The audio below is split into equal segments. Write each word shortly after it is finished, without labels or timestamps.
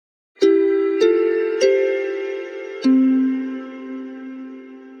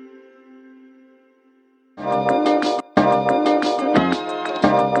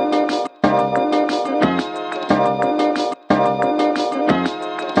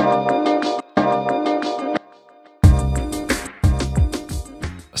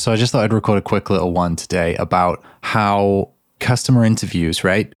So I just thought I'd record a quick little one today about how customer interviews,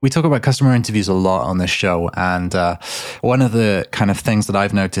 right? We talk about customer interviews a lot on this show. And one of the kind of things that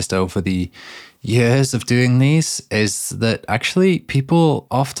I've noticed over the years of doing these is that actually people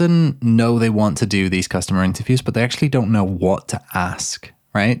often know they want to do these customer interviews, but they actually don't know what to ask,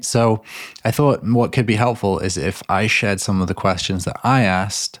 right? So I thought what could be helpful is if I shared some of the questions that I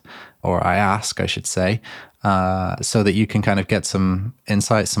asked, or I ask, I should say, so that you can kind of get some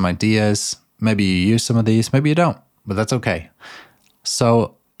insights, some ideas. Maybe you use some of these, maybe you don't, but that's okay.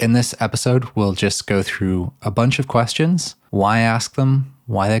 So in this episode, we'll just go through a bunch of questions, why I ask them,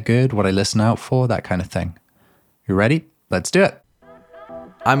 why they're good, what I listen out for, that kind of thing. You ready? Let's do it.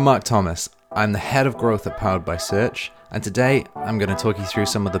 I'm Mark Thomas. I'm the head of growth at Powered by Search, and today I'm going to talk you through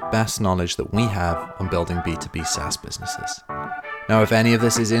some of the best knowledge that we have on building B2B SaaS businesses. Now, if any of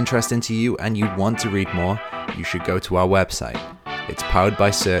this is interesting to you and you want to read more, you should go to our website. It's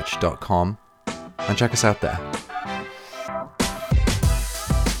poweredbysearch.com and check us out there.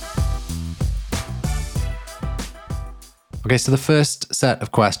 Okay, so the first set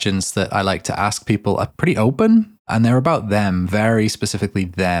of questions that I like to ask people are pretty open and they're about them, very specifically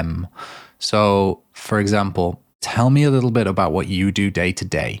them. So, for example, tell me a little bit about what you do day to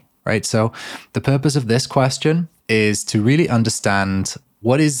day, right? So the purpose of this question is to really understand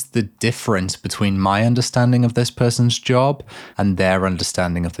what is the difference between my understanding of this person's job and their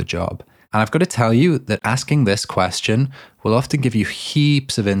understanding of the job. And I've got to tell you that asking this question will often give you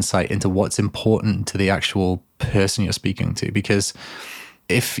heaps of insight into what's important to the actual person you're speaking to. Because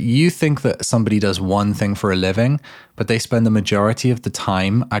if you think that somebody does one thing for a living, but they spend the majority of the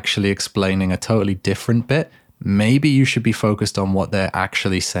time actually explaining a totally different bit, maybe you should be focused on what they're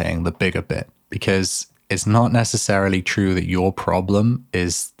actually saying, the bigger bit, because it's not necessarily true that your problem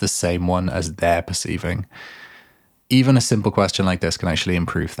is the same one as they're perceiving. Even a simple question like this can actually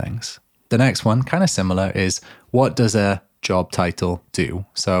improve things. The next one, kind of similar, is what does a job title do?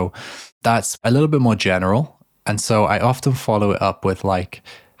 So that's a little bit more general. And so I often follow it up with like,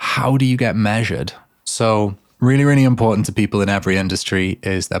 how do you get measured? So really, really important to people in every industry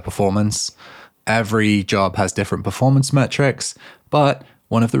is their performance. Every job has different performance metrics, but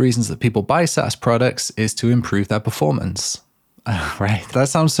one of the reasons that people buy SaaS products is to improve their performance, right? That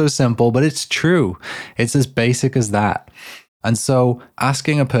sounds so simple, but it's true. It's as basic as that. And so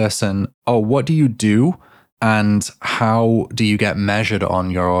asking a person, oh, what do you do? And how do you get measured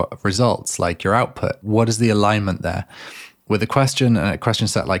on your results, like your output? What is the alignment there? With a question and a question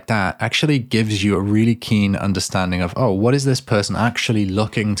set like that actually gives you a really keen understanding of, oh, what is this person actually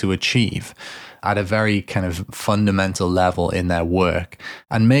looking to achieve at a very kind of fundamental level in their work?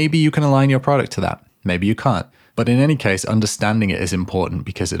 And maybe you can align your product to that. Maybe you can't. But in any case, understanding it is important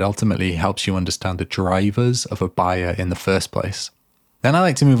because it ultimately helps you understand the drivers of a buyer in the first place. Then I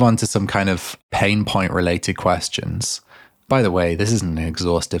like to move on to some kind of pain point related questions. By the way, this isn't an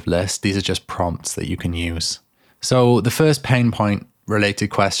exhaustive list. These are just prompts that you can use. So the first pain point related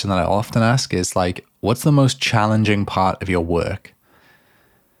question that I often ask is like, what's the most challenging part of your work?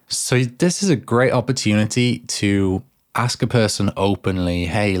 So this is a great opportunity to ask a person openly,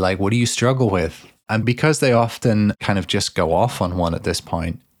 hey, like, what do you struggle with? And because they often kind of just go off on one at this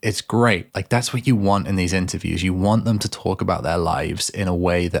point, it's great. Like that's what you want in these interviews. You want them to talk about their lives in a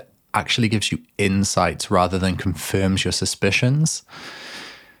way that actually gives you insights rather than confirms your suspicions.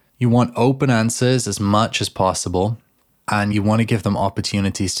 You want open answers as much as possible. And you want to give them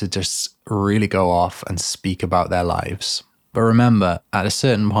opportunities to just really go off and speak about their lives. But remember, at a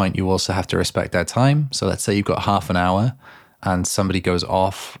certain point, you also have to respect their time. So let's say you've got half an hour and somebody goes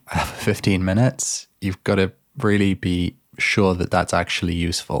off after 15 minutes. You've got to really be sure that that's actually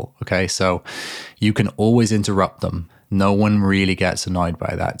useful. Okay. So you can always interrupt them. No one really gets annoyed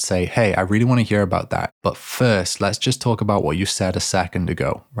by that. Say, hey, I really want to hear about that. But first, let's just talk about what you said a second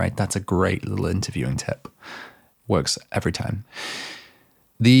ago, right? That's a great little interviewing tip. Works every time.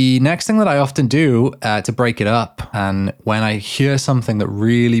 The next thing that I often do to break it up, and when I hear something that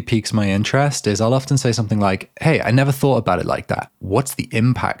really piques my interest, is I'll often say something like, hey, I never thought about it like that. What's the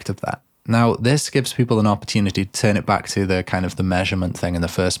impact of that? Now, this gives people an opportunity to turn it back to the kind of the measurement thing in the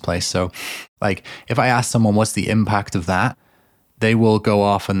first place. So like if I ask someone, what's the impact of that? They will go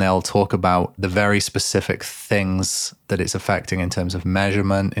off and they'll talk about the very specific things that it's affecting in terms of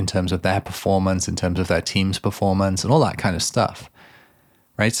measurement, in terms of their performance, in terms of their team's performance, and all that kind of stuff.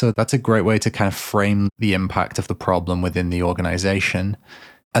 Right? So that's a great way to kind of frame the impact of the problem within the organization.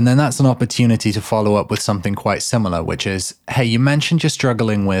 And then that's an opportunity to follow up with something quite similar, which is, hey, you mentioned you're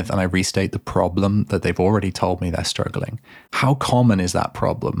struggling with, and I restate the problem that they've already told me they're struggling. How common is that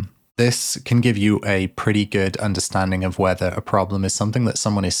problem? This can give you a pretty good understanding of whether a problem is something that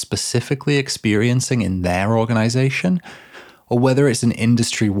someone is specifically experiencing in their organization or whether it's an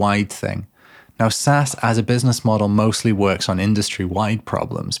industry-wide thing. Now, SaaS as a business model mostly works on industry-wide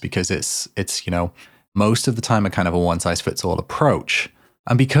problems because it's most of the time a kind of a one-size-fits-all approach.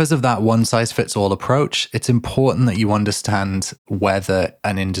 And because of that one-size-fits-all approach, it's important that you understand whether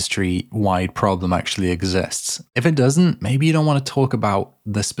an industry-wide problem actually exists. If it doesn't, maybe you don't want to talk about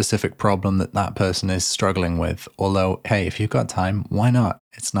the specific problem that that person is struggling with. Although, hey, if you've got time, why not?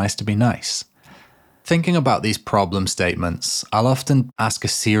 It's nice to be nice. Thinking about these problem statements, I'll often ask a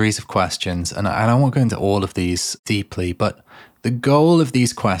series of questions, and I won't go into all of these deeply, but the goal of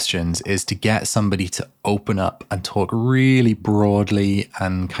these questions is to get somebody to open up and talk really broadly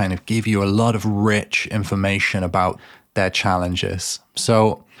and kind of give you a lot of rich information about their challenges.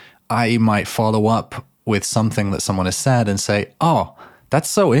 So I might follow up with something that someone has said and say, oh, that's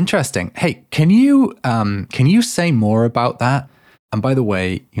so interesting. Hey, can you say more about that? And by the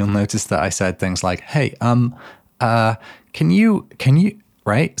way, you'll notice that I said things like, hey, can you,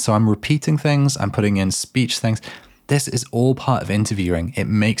 right? So I'm repeating things, I'm putting in speech things. This is all part of interviewing. It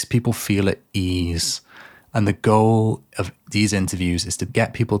makes people feel at ease. And the goal of these interviews is to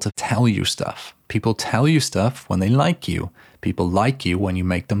get people to tell you stuff. People tell you stuff when they like you. People like you when you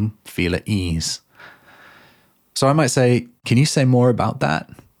make them feel at ease. So I might say, can you say more about that?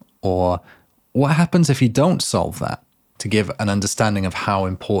 Or what happens if you don't solve that? To give an understanding of how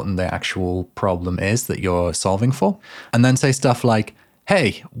important the actual problem is that you're solving for. And then say stuff like,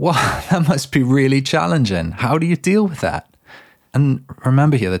 hey, that must be really challenging. How do you deal with that? And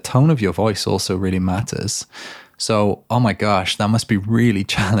remember here, the tone of your voice also really matters. So, oh my gosh, that must be really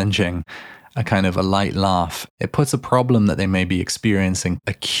challenging. A kind of a light laugh. It puts a problem that they may be experiencing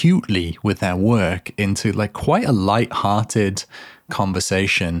acutely with their work into like quite a light-hearted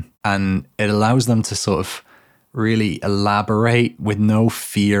conversation. And it allows them to sort of really elaborate with no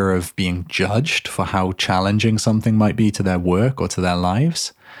fear of being judged for how challenging something might be to their work or to their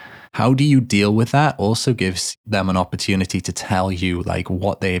lives. How do you deal with that also gives them an opportunity to tell you like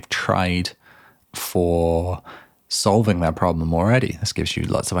what they've tried for solving their problem already. This gives you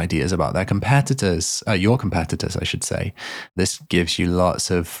lots of ideas about their competitors, your competitors, I should say. This gives you lots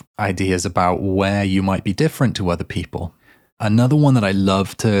of ideas about where you might be different to other people. Another one that I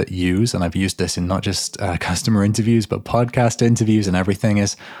love to use, and I've used this in not just customer interviews, but podcast interviews and everything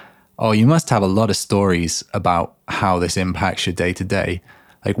is, oh, you must have a lot of stories about how this impacts your day to day.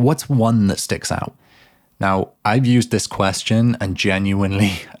 Like, what's one that sticks out? Now, I've used this question and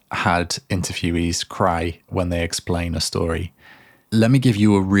genuinely had interviewees cry when they explain a story. Let me give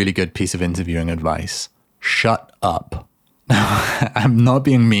you a really good piece of interviewing advice. Shut up. Now, I'm not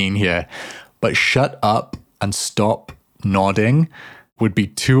being mean here, but shut up and stop nodding would be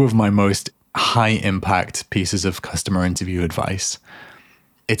two of my most high impact pieces of customer interview advice.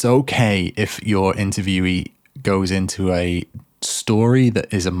 It's okay if your interviewee goes into a story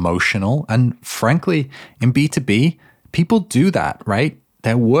that is emotional. And frankly, in B2B, people do that, right?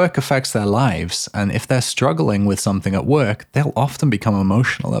 Their work affects their lives. And if they're struggling with something at work, they'll often become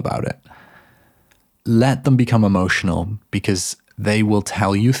emotional about it. Let them become emotional because they will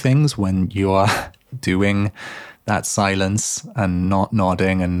tell you things when you are doing that silence and not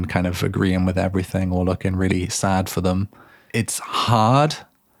nodding and kind of agreeing with everything or looking really sad for them. It's hard,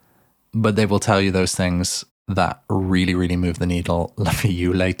 but they will tell you those things that really, really move the needle for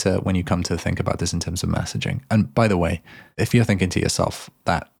you later when you come to think about this in terms of messaging. And by the way, if you're thinking to yourself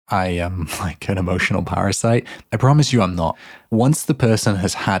that I am like an emotional parasite, I promise you I'm not. Once the person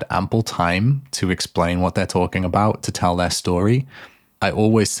has had ample time to explain what they're talking about, to tell their story, I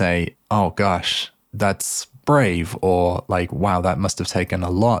always say, oh gosh, that's brave, or like, wow, that must have taken a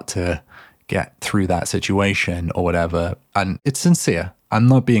lot to get through that situation or whatever. And it's sincere. I'm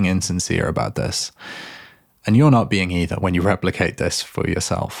not being insincere about this. And you're not being either when you replicate this for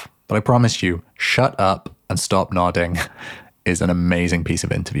yourself. But I promise you, shut up and stop nodding is an amazing piece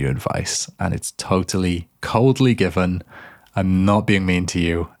of interview advice. And it's totally coldly given. I'm not being mean to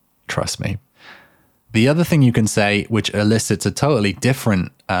you. Trust me. The other thing you can say, which elicits a totally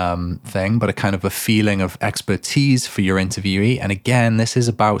different thing, but a kind of a feeling of expertise for your interviewee. And again, this is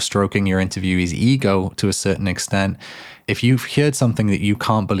about stroking your interviewee's ego to a certain extent. If you've heard something that you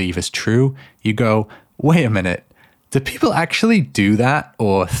can't believe is true, you go, wait a minute, do people actually do that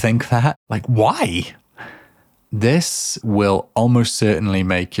or think that? Like, why? This will almost certainly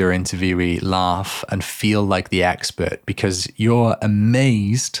make your interviewee laugh and feel like the expert because you're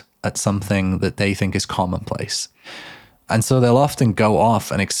amazed at something that they think is commonplace. And so they'll often go off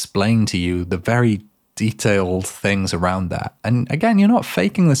and explain to you the very detailed things around that. And again, you're not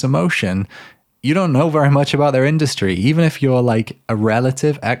faking this emotion. You don't know very much about their industry. Even if you're like a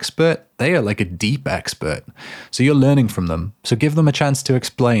relative expert, they are like a deep expert. So you're learning from them. So give them a chance to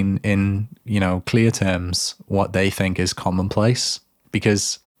explain in, clear terms what they think is commonplace.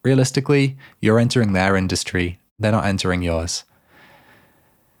 Because realistically, you're entering their industry. They're not entering yours.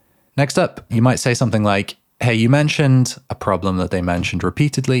 Next up, you might say something like, hey, you mentioned a problem that they mentioned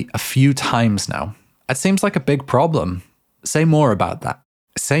repeatedly a few times now. It seems like a big problem. Say more about that.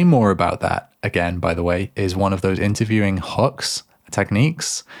 Say more about that, again, by the way, is one of those interviewing hooks,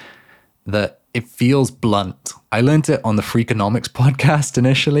 techniques, that it feels blunt. I learned it on the Freakonomics podcast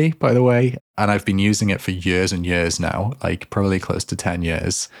initially, by the way, and I've been using it for years and years now, like probably close to 10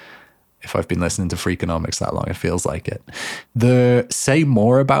 years. If I've been listening to Freakonomics that long, it feels like it. The say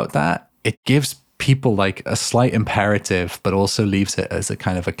more about that, it gives people like a slight imperative, but also leaves it as a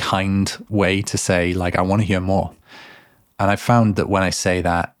kind of a kind way to say, like, I want to hear more. And I found that when I say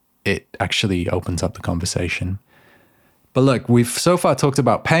that, it actually opens up the conversation. But look, we've so far talked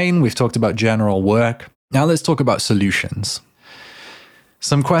about pain. We've talked about general work. Now let's talk about solutions.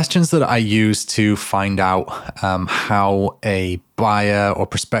 Some questions that I use to find out how a buyer or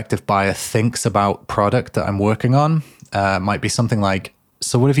prospective buyer thinks about product that I'm working on might be something like,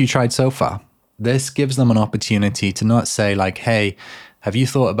 so what have you tried so far? This gives them an opportunity to not say like, hey, have you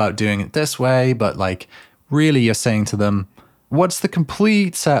thought about doing it this way? But like, really you're saying to them, what's the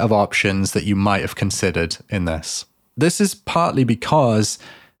complete set of options that you might have considered in this? This is partly because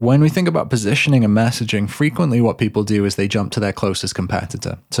when we think about positioning and messaging, frequently what people do is they jump to their closest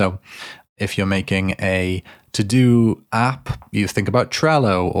competitor. So if you're making a to-do app, you think about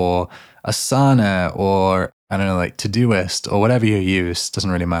Trello or Asana or, I don't know, like Todoist or whatever you use,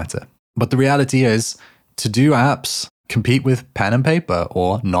 doesn't really matter. But the reality is to-do apps compete with pen and paper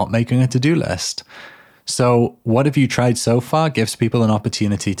or not making a to-do list. So what have you tried so far gives people an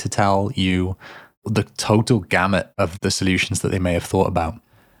opportunity to tell you the total gamut of the solutions that they may have thought about.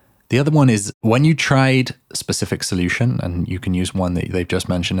 The other one is when you tried a specific solution, and you can use one that they've just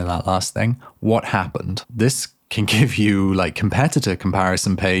mentioned in that last thing, what happened? This can give you like competitor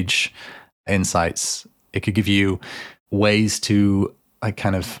comparison page insights. It could give you ways to like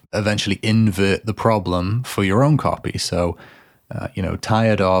kind of eventually invert the problem for your own copy. So,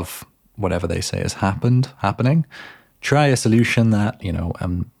 tired of whatever they say has happening, try a solution that,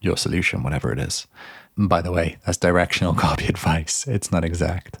 your solution, whatever it is. And by the way, that's directional copy advice. It's not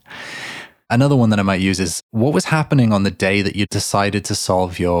exact. Another one that I might use is what was happening on the day that you decided to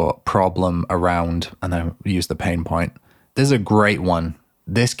solve your problem around, and I use the pain point. This is a great one.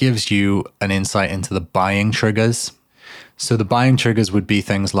 This gives you an insight into the buying triggers. So the buying triggers would be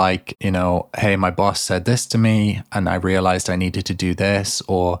things like, hey, my boss said this to me and I realized I needed to do this,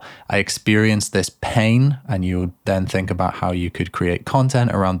 or I experienced this pain, and you would then think about how you could create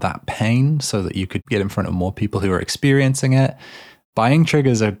content around that pain so that you could get in front of more people who are experiencing it. Buying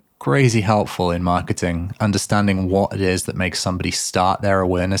triggers are crazy helpful in marketing, understanding what it is that makes somebody start their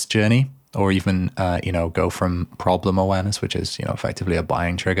awareness journey, or even, go from problem awareness, which is, effectively a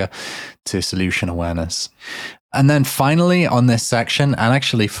buying trigger, to solution awareness. And then finally on this section, and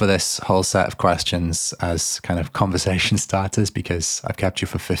actually for this whole set of questions as kind of conversation starters, because I've kept you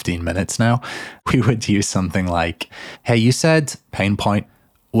for 15 minutes now, we would use something like, hey, you said pain point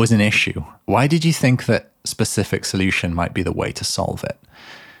was an issue. Why did you think that specific solution might be the way to solve it?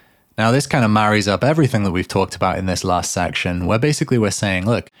 Now, this kind of marries up everything that we've talked about in this last section, where basically we're saying,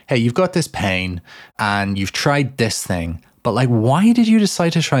 look, hey, you've got this pain and you've tried this thing, but like, why did you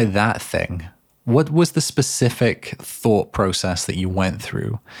decide to try that thing? What was the specific thought process that you went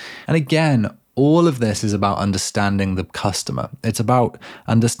through? And again, all of this is about understanding the customer. It's about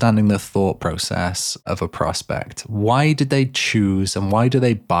understanding the thought process of a prospect. Why did they choose and why do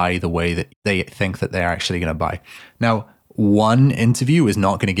they buy the way that they think that they're actually going to buy? Now, one interview is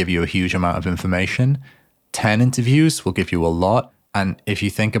not going to give you a huge amount of information. 10 interviews will give you a lot. And if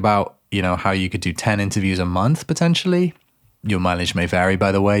you think about, how you could do 10 interviews a month potentially, your mileage may vary,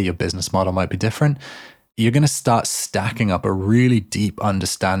 by the way, your business model might be different. You're going to start stacking up a really deep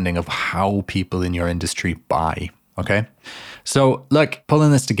understanding of how people in your industry buy. Okay. So look,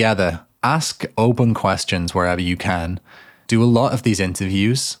 pulling this together, ask open questions wherever you can. Do a lot of these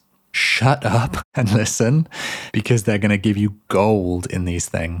interviews. Shut up and listen, because they're going to give you gold in these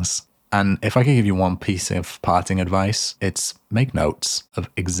things. And if I could give you one piece of parting advice, it's make notes of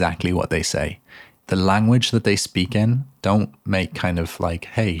exactly what they say. The language that they speak in, don't make kind of like,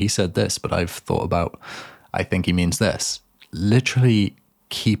 hey, he said this, but I think he means this. Literally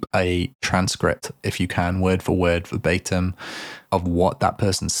keep a transcript, if you can, word for word, verbatim, of what that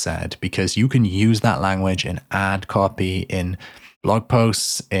person said, because you can use that language in ad copy, in blog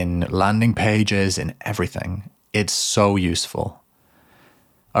posts, in landing pages, in everything. It's so useful.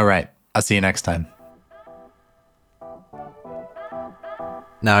 All right, I'll see you next time.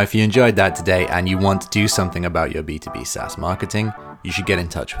 Now, if you enjoyed that today and you want to do something about your B2B SaaS marketing, you should get in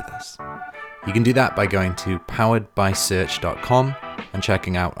touch with us. You can do that by going to poweredbysearch.com and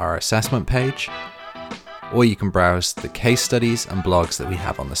checking out our assessment page, or you can browse the case studies and blogs that we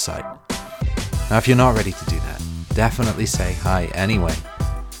have on the site. Now, if you're not ready to do that, definitely say hi anyway.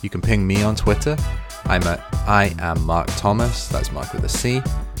 You can ping me on Twitter. I am Mark Thomas, that's Mark with a C,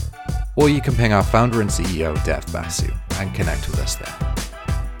 or you can ping our founder and CEO, Dev Basu, and connect with us there.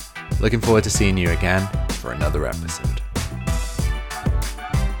 Looking forward to seeing you again for another episode.